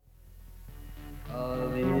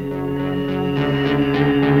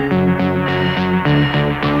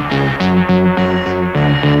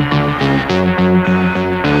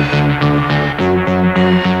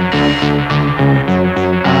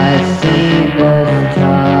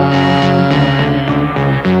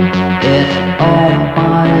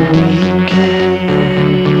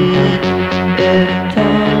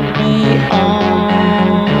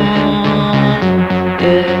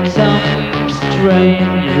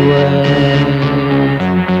way.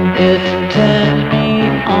 It turned me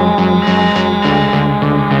on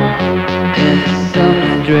in some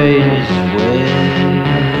strange way.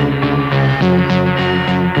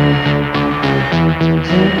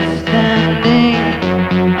 Since standing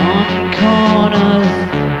on corners,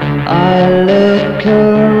 I look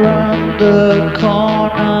around the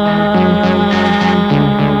corner.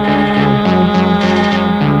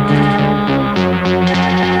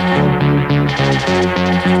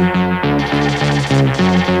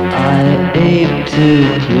 I aim to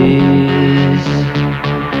please,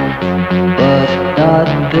 but not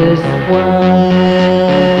this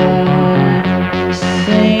way.